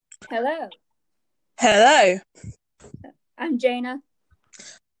Hello, Hello, I'm Jayna,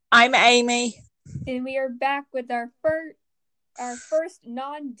 I'm Amy. and we are back with our first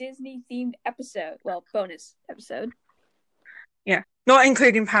non-Disney themed episode. Well, bonus episode. Yeah, not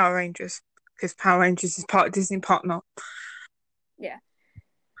including Power Rangers, because Power Rangers is part of Disney, part not. Yeah.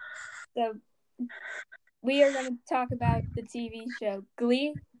 So we are going to talk about the TV show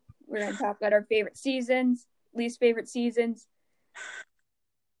Glee. We're going to talk about our favorite seasons, least favorite seasons,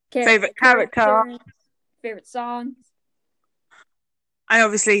 Favorite character, characters, favorite songs. and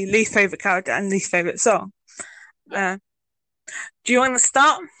obviously least favorite character and least favorite song. Yeah. Do you want to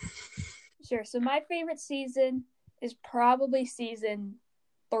start? Sure. So my favorite season is probably season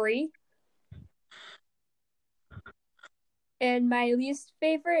 3. And my least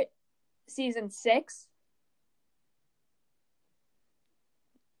favorite, season 6.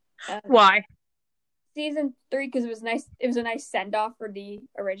 Why? Season 3 because it was nice. It was a nice send off for the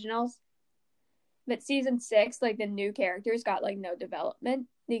originals. But season 6, like the new characters got like no development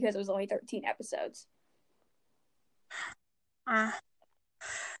because it was only 13 episodes.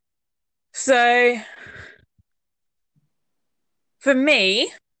 So, for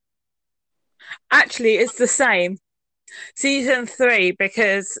me, actually, it's the same. Season 3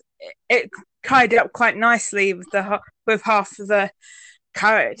 because it tied up quite nicely with half of the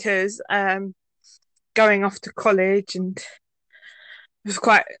characters going off to college, and it was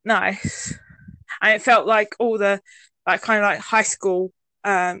quite nice. And it felt like all the kind of like high school,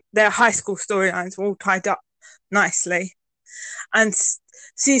 their high school storylines were all tied up nicely. And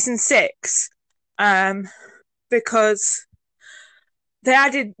season 6, because they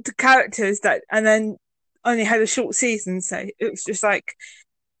added the characters and then only had a short season, so it was just like,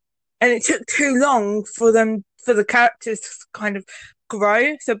 and it took too long for the characters to kind of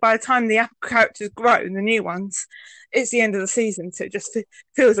grow. So by the time the characters grow, the new ones, it's the end of the season, so it just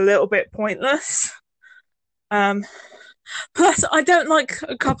feels a little bit pointless. Plus, I don't like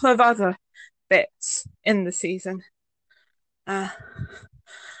a couple of other bits in the season.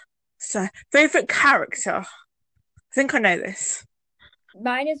 So, favorite character? I think I know this.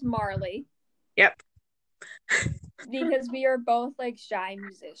 Mine is Marley. Yep. Because we are both like shy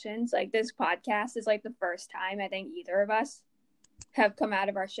musicians. Like this podcast is like the first time I think either of us have come out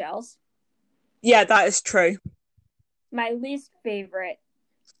of our shells. Yeah, that is true. My least favorite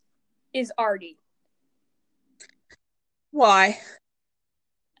is Artie. Why?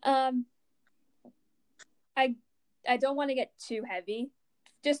 I don't want to get too heavy.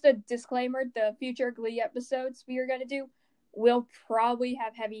 Just a disclaimer, the future Glee episodes we are going to do will probably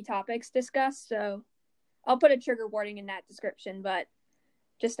have heavy topics discussed, so I'll put a trigger warning in that description, but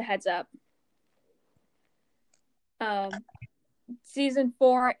just a heads up. Season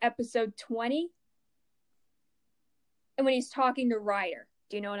 4, episode 20. And when he's talking to Ryder.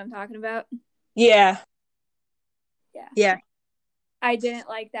 Do you know what I'm talking about? Yeah. Yeah. I didn't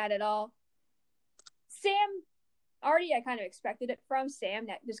like that at all. Sam, Artie, I kind of expected it from. Sam,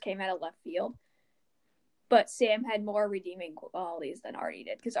 that just came out of left field. But Sam had more redeeming qualities than Artie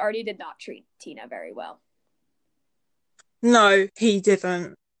did, because Artie did not treat Tina very well. No, he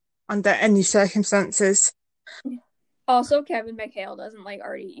didn't, under any circumstances. Also, Kevin McHale doesn't like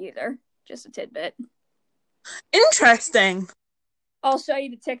Artie either. Just a tidbit. Interesting. I'll show you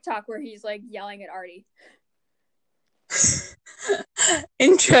the TikTok where he's like yelling at Artie.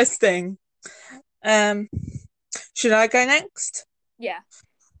 Interesting. Should I go next? Yeah.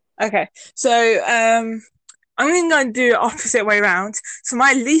 Okay. So, I'm going to do it opposite way around. So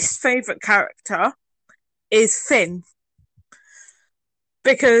my least favorite character is Finn.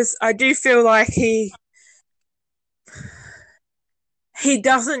 Because I do feel like he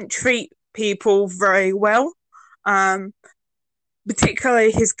doesn't treat people very well. Particularly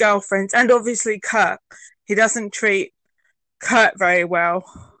his girlfriends, and obviously Kurt. He doesn't treat Kurt very well.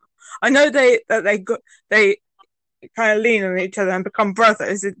 I know they kind of lean on each other and become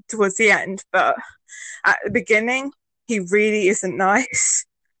brothers towards the end, but at the beginning, he really isn't nice.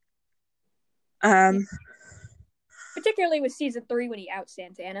 Particularly with season 3 when he out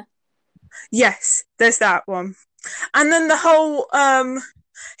Santana. Yes, there's that one. And then the whole,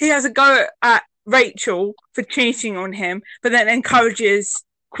 he has a go at Rachel for cheating on him, but then encourages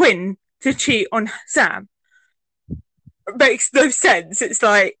Quinn to cheat on Sam. It makes no sense. It's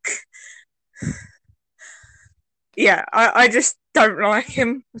like, yeah, I just don't like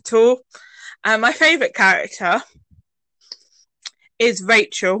him at all. My favourite character is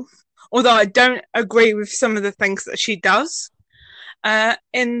Rachel, although I don't agree with some of the things that she does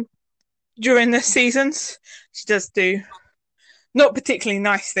during the seasons. She does do not particularly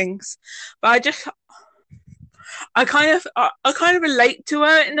nice things, but I kind of relate to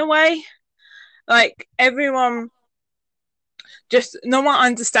her in a way. Like everyone, just no one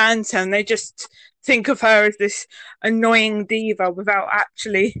understands her, and they just think of her as this annoying diva without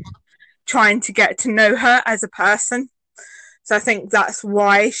actually trying to get to know her as a person. So I think that's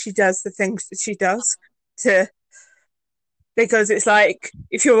why she does the things that she does, because it's like,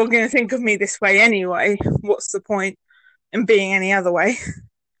 if you're going to think of me this way anyway, what's the point in being any other way?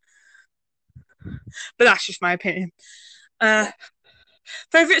 But that's just my opinion.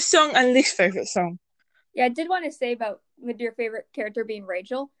 Favorite song and least favorite song? Yeah, I did want to say about with your favorite character being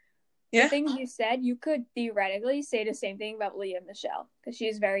Rachel. Yeah. The things you said, you could theoretically say the same thing about Leah and Michelle, because she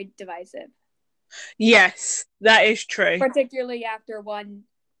is very divisive. Yes, that is true. Particularly after one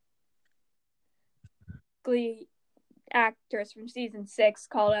Glee actress from season 6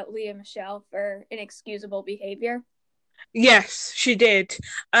 called out Leah and Michelle for inexcusable behavior. Yes, she did.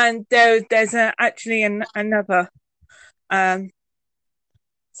 And there's actually another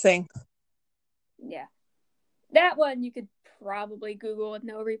thing. Yeah. That one you could probably Google with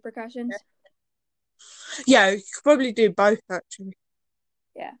no repercussions. Yeah, you could probably do both, actually.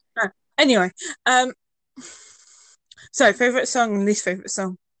 Yeah. Anyway, so favorite song and least favorite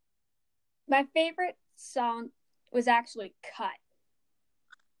song? My favorite song was actually Cut.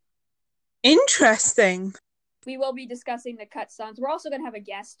 Interesting. We will be discussing the Cut songs. We're also going to have a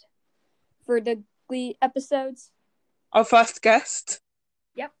guest for the Glee episodes. Our first guest?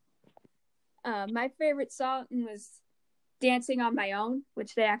 Yep. My favorite song was Dancing on My Own,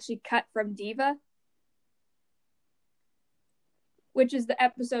 which they actually cut from Diva, which is the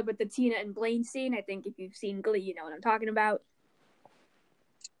episode with the Tina and Blaine scene. I think if you've seen Glee, you know what I'm talking about.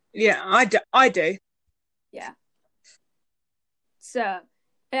 Yeah, I do. Yeah. So,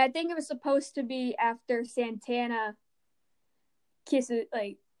 and I think it was supposed to be after Santana kisses,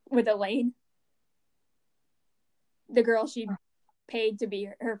 like, with Elaine, the girl she paid to be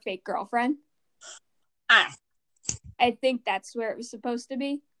her fake girlfriend. I think that's where it was supposed to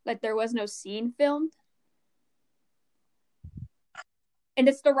be. Like, there was no scene filmed. And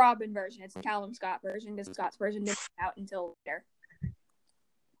it's the Robin version. It's the Callum Scott version. The Scott's version didn't come out until later.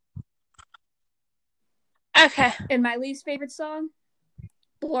 Okay. And my least favorite song,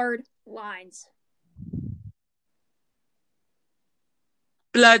 Blurred Lines.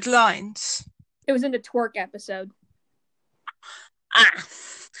 Blurred Lines? It was in the twerk episode.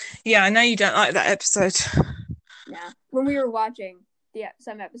 Yeah, I know you don't like that episode. Yeah. When we were watching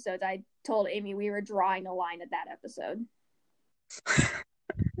some episodes, I told Amy we were drawing a line at that episode.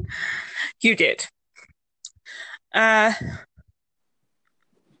 You did. Yeah.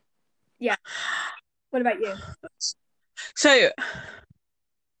 What about you? So,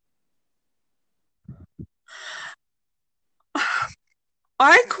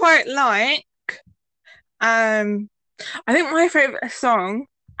 I quite like, I think my favourite song,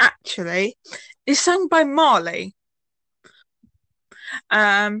 actually, is sung by Marley.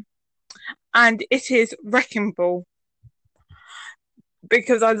 And it is Wrecking Ball.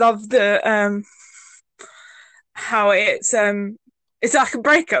 Because I love the, how it's like a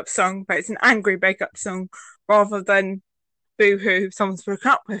breakup song, but it's an angry breakup song, rather than boo-hoo, someone's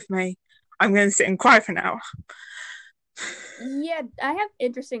broken up with me, I'm going to sit and cry for an hour. Yeah, I have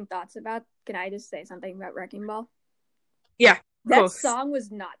interesting thoughts about. Can I just say something about Wrecking Ball? Yeah, that song was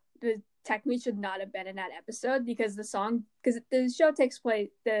not. Technically should not have been in that episode, because the show takes place.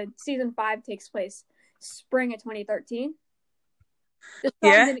 The season 5 takes place spring of 2013. The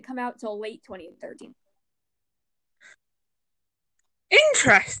song didn't come out till late 2013.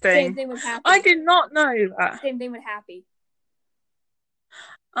 Interesting. Same thing with Happy. I did not know that. Same thing with Happy.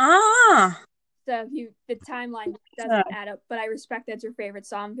 So the timeline doesn't add up, but I respect that's your favorite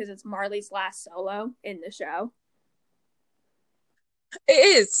song because it's Marley's last solo in the show.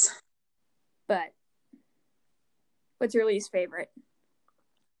 It is. But what's your least favorite?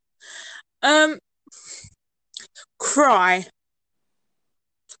 Cry,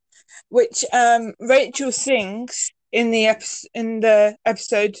 which Rachel sings in the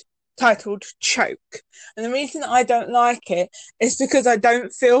episode titled Choke. And the reason I don't like it is because I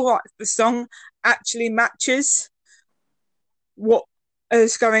don't feel like the song actually matches what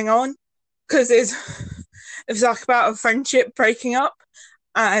is going on, because it's like about a friendship breaking up,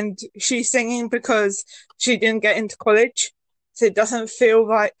 and she's singing because she didn't get into college, so it doesn't feel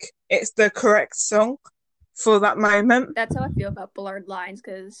like it's the correct song for that moment. That's how I feel about Blurred Lines,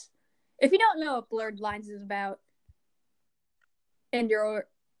 because if you don't know what Blurred Lines is about and you're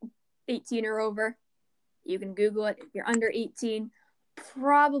 18 or over, you can Google it. If you're under 18,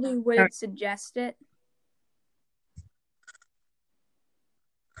 probably wouldn't suggest it.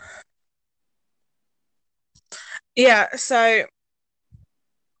 Yeah, so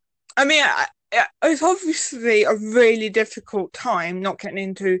I mean, it's obviously a really difficult time not getting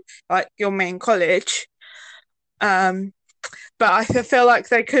into like your main college. But I feel like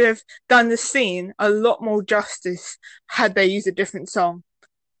they could have done the scene a lot more justice had they used a different song.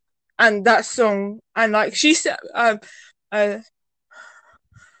 And that song, and like she said, uh,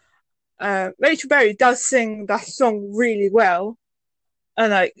 Rachel Berry does sing that song really well,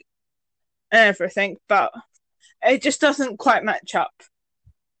 and like everything, but it just doesn't quite match up.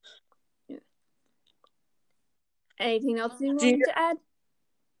 Yeah. Anything else you wanted to add?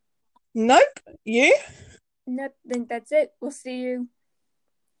 Nope. You? Nope. Think that's it. We'll see you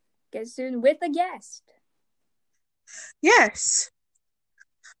again soon with a guest. Yes.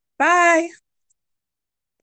 Bye.